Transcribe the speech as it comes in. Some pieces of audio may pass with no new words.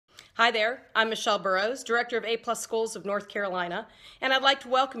Hi there, I'm Michelle Burrows, Director of A-Plus Schools of North Carolina, and I'd like to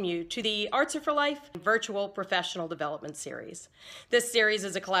welcome you to the Arts Are for Life Virtual Professional Development Series. This series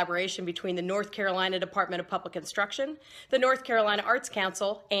is a collaboration between the North Carolina Department of Public Instruction, the North Carolina Arts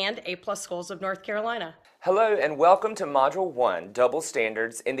Council, and A-Plus Schools of North Carolina. Hello and welcome to Module 1, Double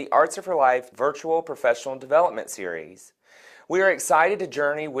Standards in the Arts Are for Life Virtual Professional Development Series. We are excited to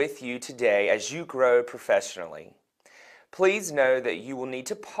journey with you today as you grow professionally. Please know that you will need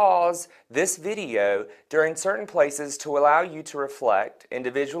to pause this video during certain places to allow you to reflect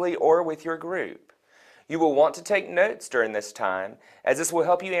individually or with your group. You will want to take notes during this time, as this will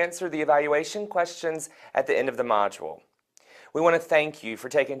help you answer the evaluation questions at the end of the module. We want to thank you for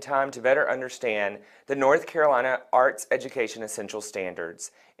taking time to better understand the North Carolina Arts Education Essential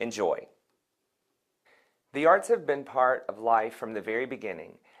Standards. Enjoy. The arts have been part of life from the very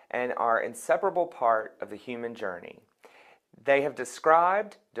beginning and are an inseparable part of the human journey. They have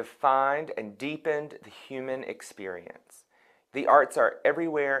described, defined, and deepened the human experience. The arts are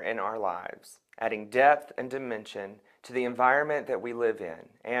everywhere in our lives, adding depth and dimension to the environment that we live in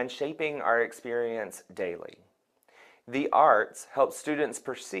and shaping our experience daily. The arts help students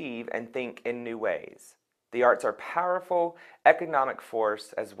perceive and think in new ways. The arts are a powerful economic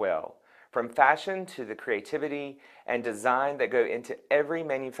force as well, from fashion to the creativity and design that go into every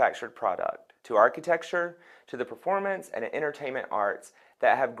manufactured product, to architecture, to the performance and entertainment arts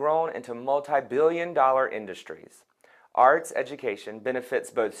that have grown into multi-billion-dollar industries. Arts education benefits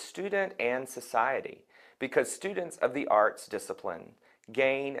both student and society because students of the arts discipline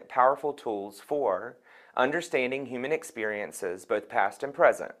gain powerful tools for understanding human experiences, both past and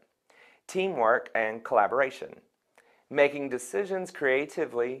present, teamwork and collaboration, making decisions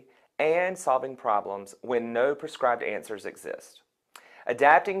creatively, and solving problems when no prescribed answers exist.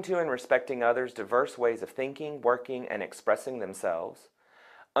 Adapting to and respecting others' diverse ways of thinking, working, and expressing themselves,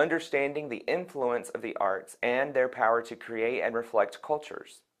 understanding the influence of the arts and their power to create and reflect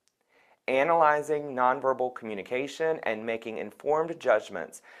cultures, analyzing nonverbal communication and making informed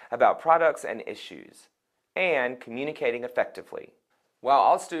judgments about products and issues, and communicating effectively. While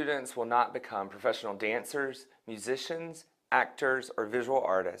all students will not become professional dancers, musicians, actors, or visual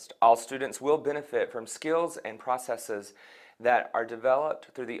artists, all students will benefit from skills and processes that are developed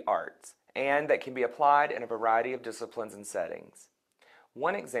through the arts and that can be applied in a variety of disciplines and settings.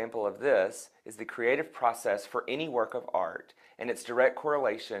 One example of this is the creative process for any work of art and its direct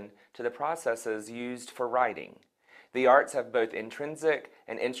correlation to the processes used for writing. The arts have both intrinsic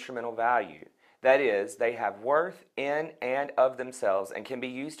and instrumental value. That is, they have worth in and of themselves and can be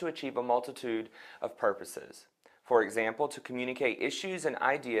used to achieve a multitude of purposes. For example, to communicate issues and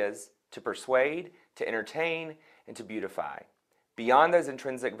ideas, to persuade, to entertain, and to beautify. Beyond those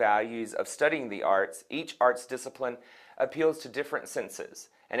intrinsic values of studying the arts, each arts discipline appeals to different senses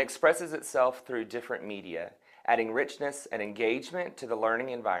and expresses itself through different media, adding richness and engagement to the learning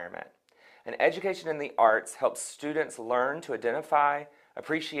environment. An education in the arts helps students learn to identify,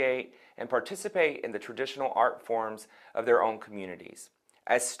 appreciate, and participate in the traditional art forms of their own communities.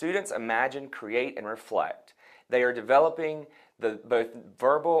 As students imagine, create, and reflect, they are developing the both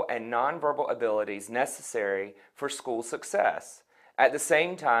verbal and nonverbal abilities necessary for school success. At the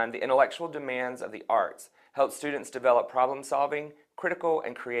same time, the intellectual demands of the arts help students develop problem-solving, critical,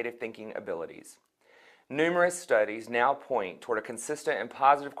 and creative thinking abilities. Numerous studies now point toward a consistent and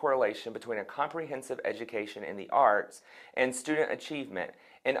positive correlation between a comprehensive education in the arts and student achievement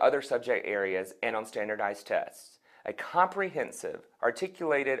in other subject areas and on standardized tests. A comprehensive,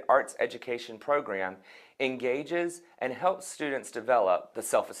 articulated arts education program engages and helps students develop the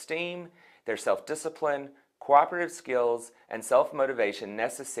self-esteem, their self-discipline, cooperative skills, and self-motivation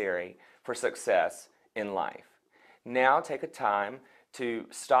necessary for success in life. Now take a time to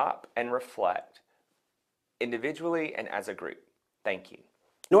stop and reflect, individually and as a group. Thank you.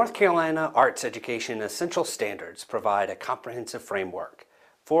 North Carolina Arts Education Essential Standards provide a comprehensive framework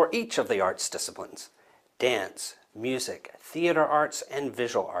for each of the arts disciplines: dance, music, theater arts, and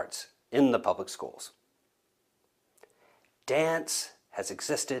visual arts in the public schools. Dance has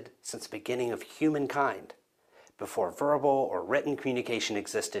existed since the beginning of humankind. Before verbal or written communication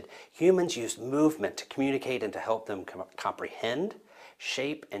existed, humans used movement to communicate and to help them comprehend,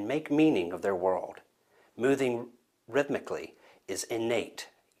 shape, and make meaning of their world. Moving rhythmically is innate.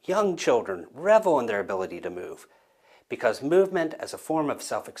 Young children revel in their ability to move because movement as a form of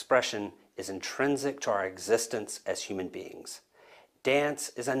self-expression is intrinsic to our existence as human beings. Dance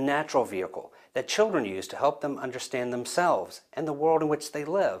is a natural vehicle that children use to help them understand themselves and the world in which they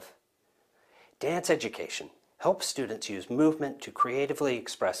live. Dance education helps students use movement to creatively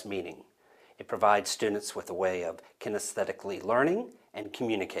express meaning. It provides students with a way of kinesthetically learning and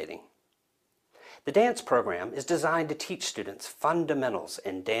communicating. The dance program is designed to teach students fundamentals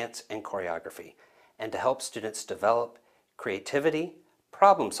in dance and choreography and to help students develop creativity,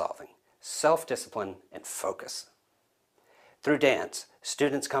 problem solving, self-discipline, and focus. Through dance,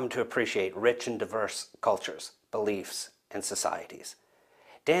 students come to appreciate rich and diverse cultures, beliefs, and societies.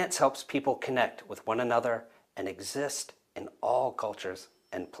 Dance helps people connect with one another and exist in all cultures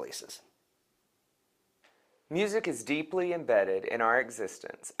and places. Music is deeply embedded in our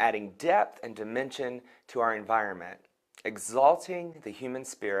existence, adding depth and dimension to our environment, exalting the human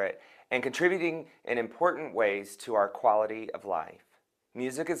spirit, and contributing in important ways to our quality of life.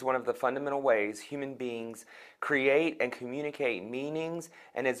 Music is one of the fundamental ways human beings create and communicate meanings,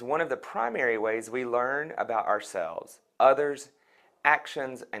 and is one of the primary ways we learn about ourselves, others,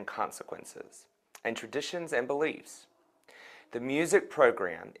 actions and consequences, and traditions and beliefs. The music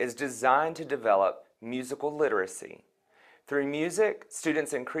program is designed to develop musical literacy. Through music,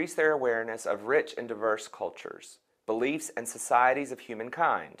 students increase their awareness of rich and diverse cultures, beliefs, and societies of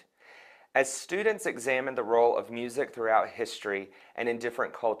humankind. As students examine the role of music throughout history and in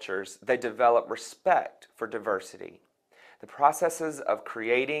different cultures, they develop respect for diversity. The processes of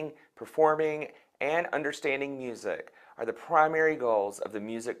creating, performing, and understanding music are the primary goals of the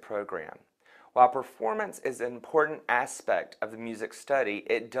music program. While performance is an important aspect of the music study,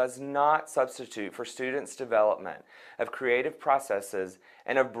 it does not substitute for students' development of creative processes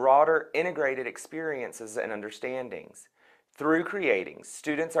and of broader integrated experiences and understandings. Through creating,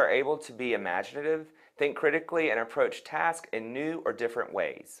 students are able to be imaginative, think critically, and approach tasks in new or different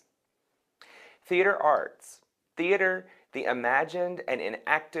ways. Theater arts. Theater, the imagined and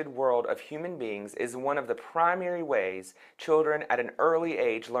enacted world of human beings, is one of the primary ways children at an early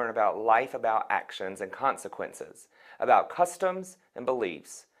age learn about life, about actions and consequences, about customs and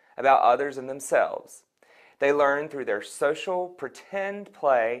beliefs, about others and themselves. They learn through their social pretend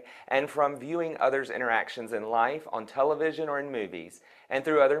play and from viewing others' interactions in life on television or in movies and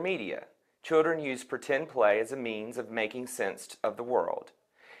through other media. Children use pretend play as a means of making sense of the world.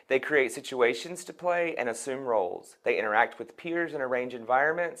 They create situations to play and assume roles. They interact with peers and arrange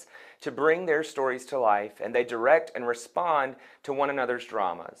environments to bring their stories to life, and they direct and respond to one another's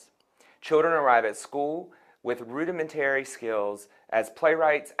dramas. Children arrive at school with rudimentary skills as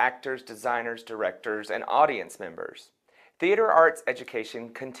playwrights, actors, designers, directors, and audience members. Theater arts education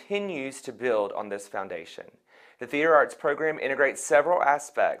continues to build on this foundation. The theater arts program integrates several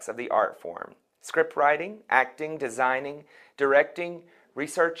aspects of the art form: script writing, acting, designing, directing,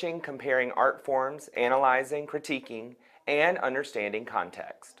 researching, comparing art forms, analyzing, critiquing, and understanding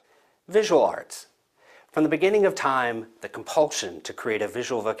context. Visual arts. From the beginning of time, the compulsion to create a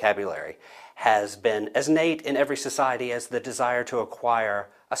visual vocabulary has been as innate in every society as the desire to acquire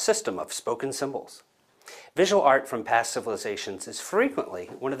a system of spoken symbols. Visual art from past civilizations is frequently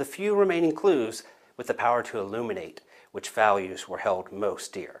one of the few remaining clues with the power to illuminate which values were held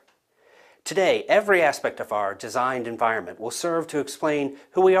most dear. Today, every aspect of our designed environment will serve to explain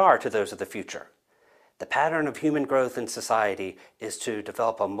who we are to those of the future. The pattern of human growth in society is to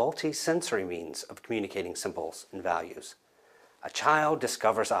develop a multi-sensory means of communicating symbols and values. A child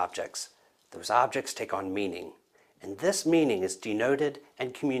discovers objects. Those objects take on meaning, and this meaning is denoted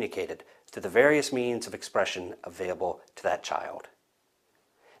and communicated through the various means of expression available to that child.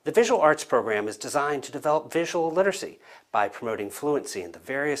 The visual arts program is designed to develop visual literacy by promoting fluency in the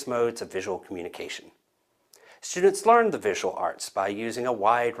various modes of visual communication. Students learn the visual arts by using a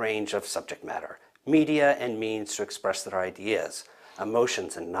wide range of subject matter, media, and means to express their ideas,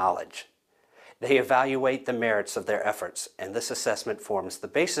 emotions, and knowledge. They evaluate the merits of their efforts, and this assessment forms the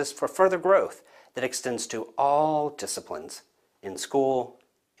basis for further growth that extends to all disciplines in school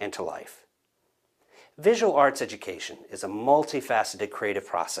and to life. Visual arts education is a multifaceted creative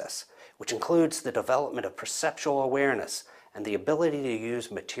process which includes the development of perceptual awareness and the ability to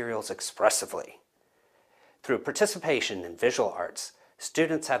use materials expressively. Through participation in visual arts,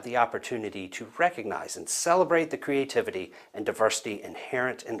 students have the opportunity to recognize and celebrate the creativity and diversity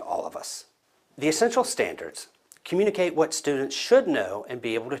inherent in all of us. The essential standards communicate what students should know and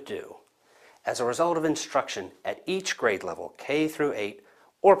be able to do as a result of instruction at each grade level, K through 8,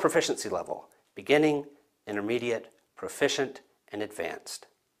 or proficiency level, beginning, intermediate, proficient, and advanced.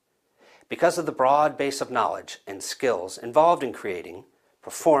 Because of the broad base of knowledge and skills involved in creating,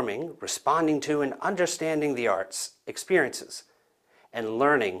 performing, responding to, and understanding the arts experiences, and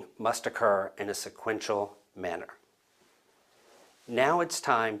learning must occur in a sequential manner. Now it's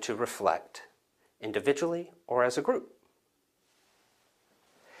time to reflect, individually or as a group.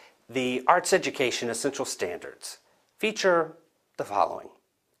 The Arts Education Essential Standards feature the following: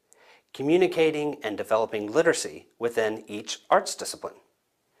 communicating and developing literacy within each arts discipline,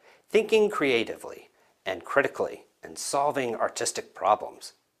 thinking creatively and critically and solving artistic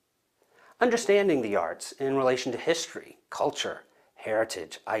problems, understanding the arts in relation to history, culture,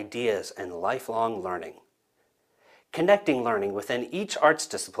 heritage, ideas, and lifelong learning, connecting learning within each arts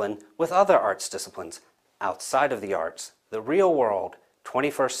discipline with other arts disciplines outside of the arts, the real world,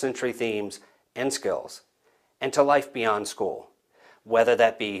 21st century themes and skills, and to life beyond school, whether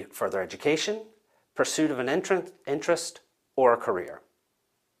that be further education, pursuit of an interest, or a career.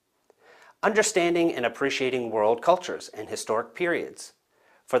 Understanding and appreciating world cultures and historic periods.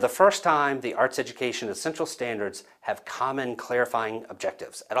 For the first time, the arts education essential standards have common clarifying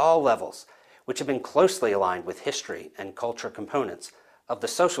objectives at all levels, which have been closely aligned with history and culture components of the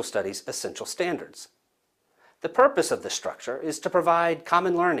social studies essential standards. The purpose of this structure is to provide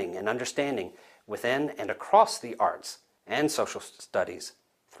common learning and understanding within and across the arts and social studies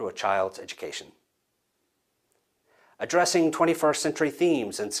through a child's education. Addressing 21st century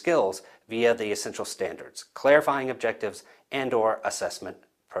themes and skills via the essential standards, clarifying objectives, and/or assessment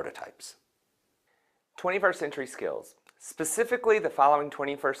prototypes. 21st century skills. Specifically, the following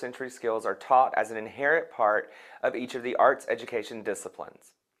 21st century skills are taught as an inherent part of each of the arts education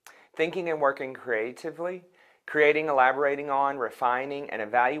disciplines: thinking and working creatively, creating, elaborating on, refining, and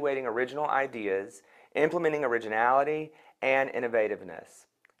evaluating original ideas, implementing originality and innovativeness,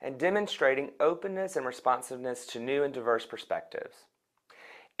 and demonstrating openness and responsiveness to new and diverse perspectives,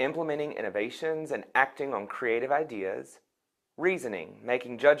 implementing innovations and acting on creative ideas, reasoning,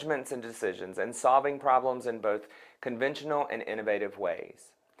 making judgments and decisions, and solving problems in both conventional and innovative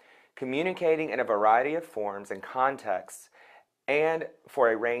ways, communicating in a variety of forms and contexts and for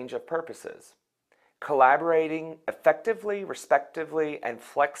a range of purposes, collaborating effectively, respectively, and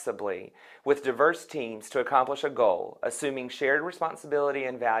flexibly with diverse teams to accomplish a goal, assuming shared responsibility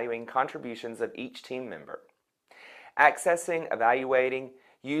and valuing contributions of each team member, accessing, evaluating,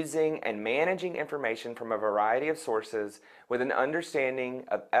 using, and managing information from a variety of sources with an understanding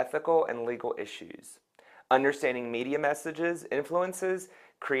of ethical and legal issues, understanding media messages, influences,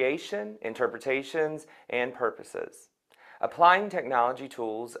 creation, interpretations, and purposes, applying technology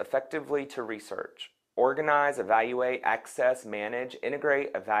tools effectively to research, organize, evaluate, access, manage,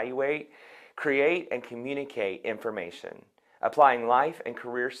 integrate, evaluate, create, and communicate information, applying life and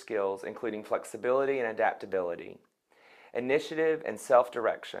career skills including flexibility and adaptability, initiative and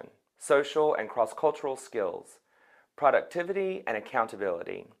self-direction, social and cross-cultural skills, productivity and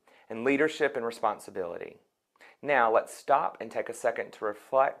accountability, and leadership and responsibility. Now let's stop and take a second to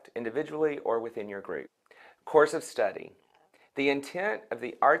reflect individually or within your group. Course of study. The intent of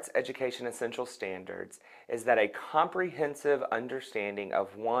the Arts Education Essential Standards is that a comprehensive understanding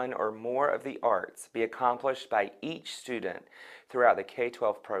of one or more of the arts be accomplished by each student throughout the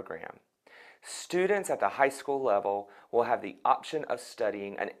K-12 program. Students at the high school level will have the option of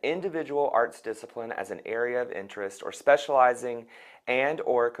studying an individual arts discipline as an area of interest or specializing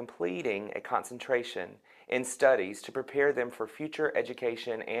and/or completing a concentration in studies to prepare them for future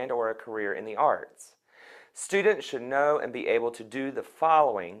education and/or a career in the arts. Students should know and be able to do the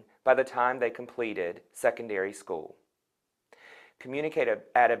following by the time they completed secondary school. Communicate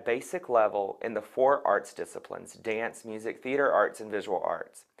at a basic level in the 4 arts disciplines: dance, music, theater arts, and visual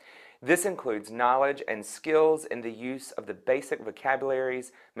arts. This includes knowledge and skills in the use of the basic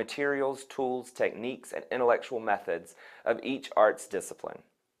vocabularies, materials, tools, techniques, and intellectual methods of each arts discipline.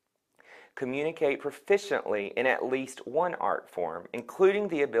 Communicate proficiently in at least one art form, including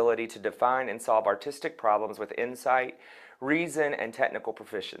the ability to define and solve artistic problems with insight, reason, and technical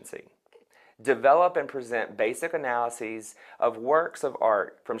proficiency. Develop and present basic analyses of works of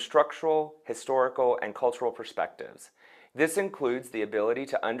art from structural, historical, and cultural perspectives. This includes the ability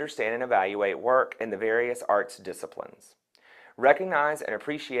to understand and evaluate work in the various arts disciplines. Recognize and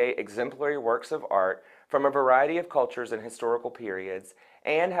appreciate exemplary works of art from a variety of cultures and historical periods,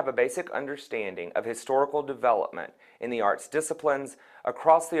 and have a basic understanding of historical development in the arts disciplines,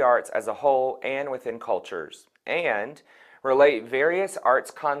 across the arts as a whole, and within cultures, and relate various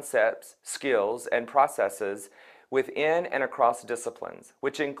arts concepts, skills, and processes within and across disciplines,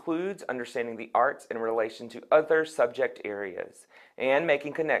 which includes understanding the arts in relation to other subject areas, and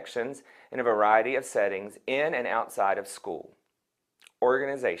making connections in a variety of settings in and outside of school.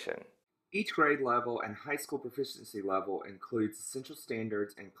 Organization. Each grade level and high school proficiency level includes essential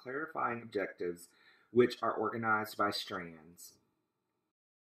standards and clarifying objectives, which are organized by strands.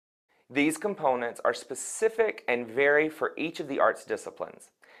 These components are specific and vary for each of the arts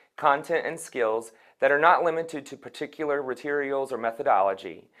disciplines. content, and skills that are not limited to particular materials or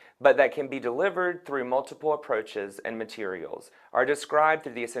methodology, but that can be delivered through multiple approaches and materials, are described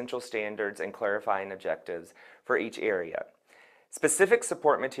through the essential standards and clarifying objectives for each area. Specific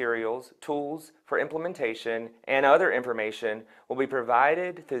support materials, tools for implementation, and other information will be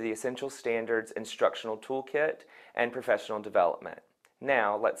provided through the Essential Standards Instructional Toolkit and Professional Development.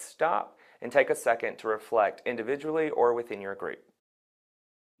 Now, let's stop and take a second to reflect individually or within your group.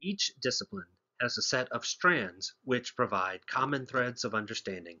 Each discipline has a set of strands which provide common threads of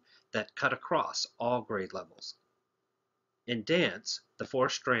understanding that cut across all grade levels. In dance, the 4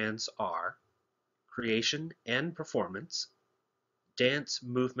 strands are creation and performance, dance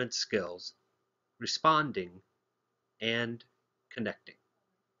movement skills, responding, and connecting.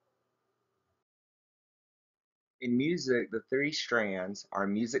 In music, the 3 strands are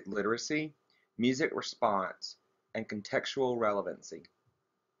music literacy, music response, and contextual relevancy.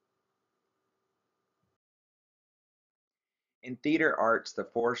 In theater arts, the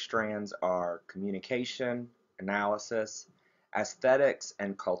 4 strands are communication, analysis, aesthetics,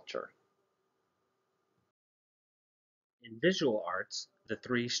 and culture. In visual arts, the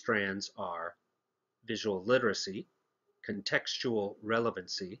 3 strands are visual literacy, contextual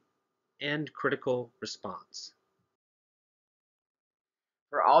relevancy, and critical response.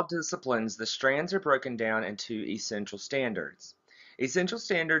 For all disciplines, the strands are broken down into essential standards. Essential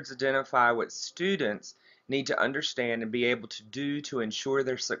standards identify what students need to understand and be able to do to ensure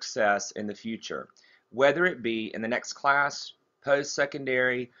their success in the future, whether it be in the next class,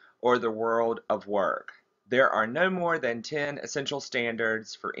 post-secondary, or the world of work. There are no more than 10 essential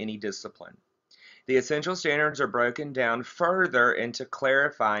standards for any discipline. The essential standards are broken down further into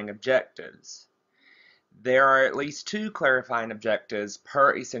clarifying objectives. There are at least 2 clarifying objectives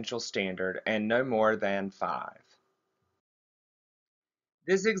per essential standard and no more than 5.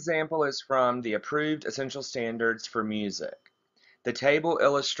 This example is from the approved essential standards for music. The table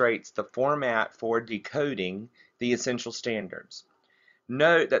illustrates the format for decoding the essential standards.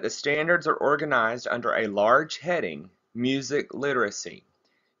 Note that the standards are organized under a large heading, Music Literacy.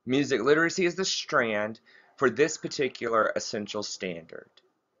 Music literacy is the strand for this particular essential standard.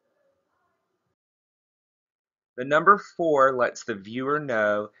 The number 4 lets the viewer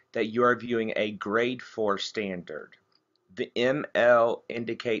know that you are viewing a grade 4 standard. The ML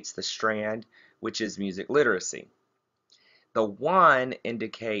indicates the strand, which is music literacy. The 1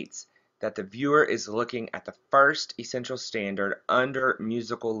 indicates that the viewer is looking at the first essential standard under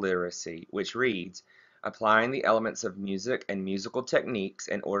musical literacy, which reads, applying the elements of music and musical techniques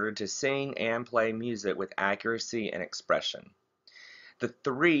in order to sing and play music with accuracy and expression. The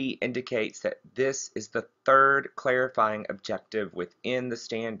 3 indicates that this is the 3rd clarifying objective within the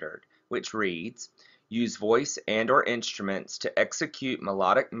standard, which reads, use voice and/or instruments to execute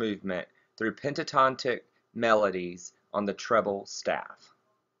melodic movement through pentatonic melodies on the treble staff.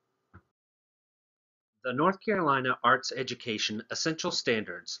 The North Carolina Arts Education Essential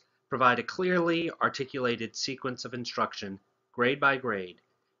Standards provide a clearly articulated sequence of instruction, grade by grade,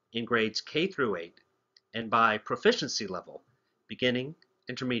 in grades K through 8, and by proficiency level, beginning,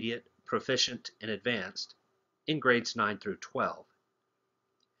 intermediate, proficient, and advanced, in grades 9 through 12.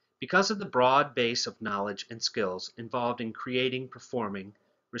 Because of the broad base of knowledge and skills involved in creating, performing,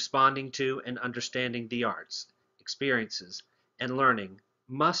 responding to, and understanding the arts, experiences, and learning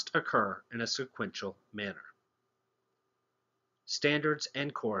must occur in a sequential manner. Standards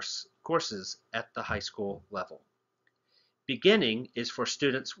and courses at the high school level. Beginning is for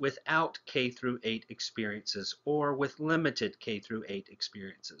students without K through 8 experiences or with limited K through 8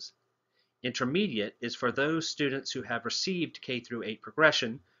 experiences. Intermediate is for those students who have received K through 8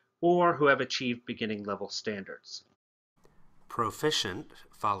 progression or who have achieved beginning level standards. Proficient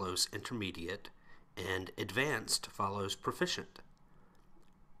follows intermediate and advanced follows proficient.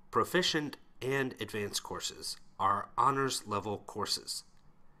 Proficient and advanced courses are honors level courses.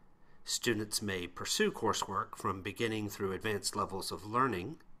 Students may pursue coursework from beginning through advanced levels of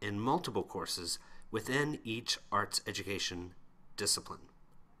learning in multiple courses within each arts education discipline.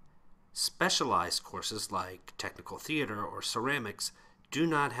 Specialized courses like technical theater or ceramics do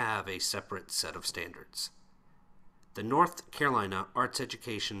not have a separate set of standards. The North Carolina Arts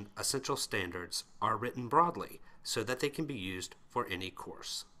Education Essential Standards are written broadly so that they can be used for any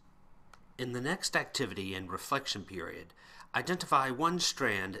course. In the next activity and reflection period, identify one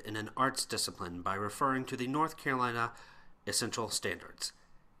strand in an arts discipline by referring to the North Carolina Essential Standards.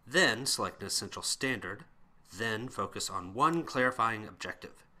 Then select an essential standard, then focus on one clarifying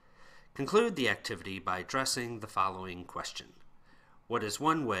objective. Conclude the activity by addressing the following question. What is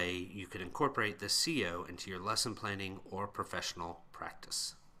one way you could incorporate this CO into your lesson planning or professional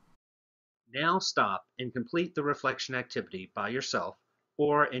practice? Now stop and complete the reflection activity by yourself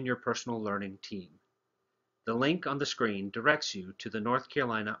or in your personal learning team. The link on the screen directs you to the North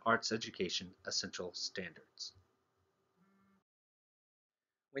Carolina Arts Education Essential Standards.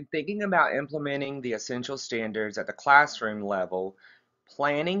 When thinking about implementing the essential standards at the classroom level,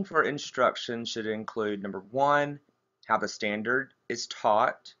 planning for instruction should include number 1, how the standard is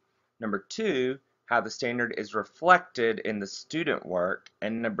taught, number 2, how the standard is reflected in the student work,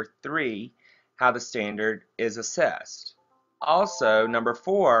 and number 3, how the standard is assessed. Also, number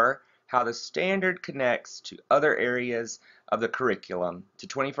 4, how the standard connects to other areas of the curriculum, to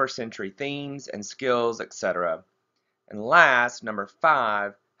 21st century themes and skills, etc. And last, number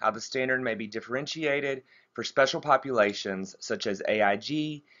 5, how the standard may be differentiated for special populations such as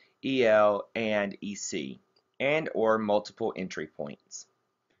AIG, EL, and EC, and or multiple entry points.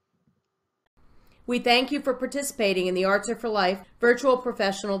 We thank you for participating in the Arts Are for Life Virtual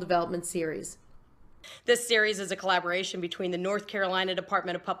Professional Development Series. This series is a collaboration between the North Carolina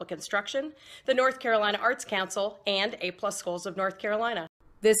Department of Public Instruction, the North Carolina Arts Council, and A+ Schools of North Carolina.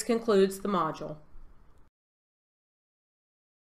 This concludes the module.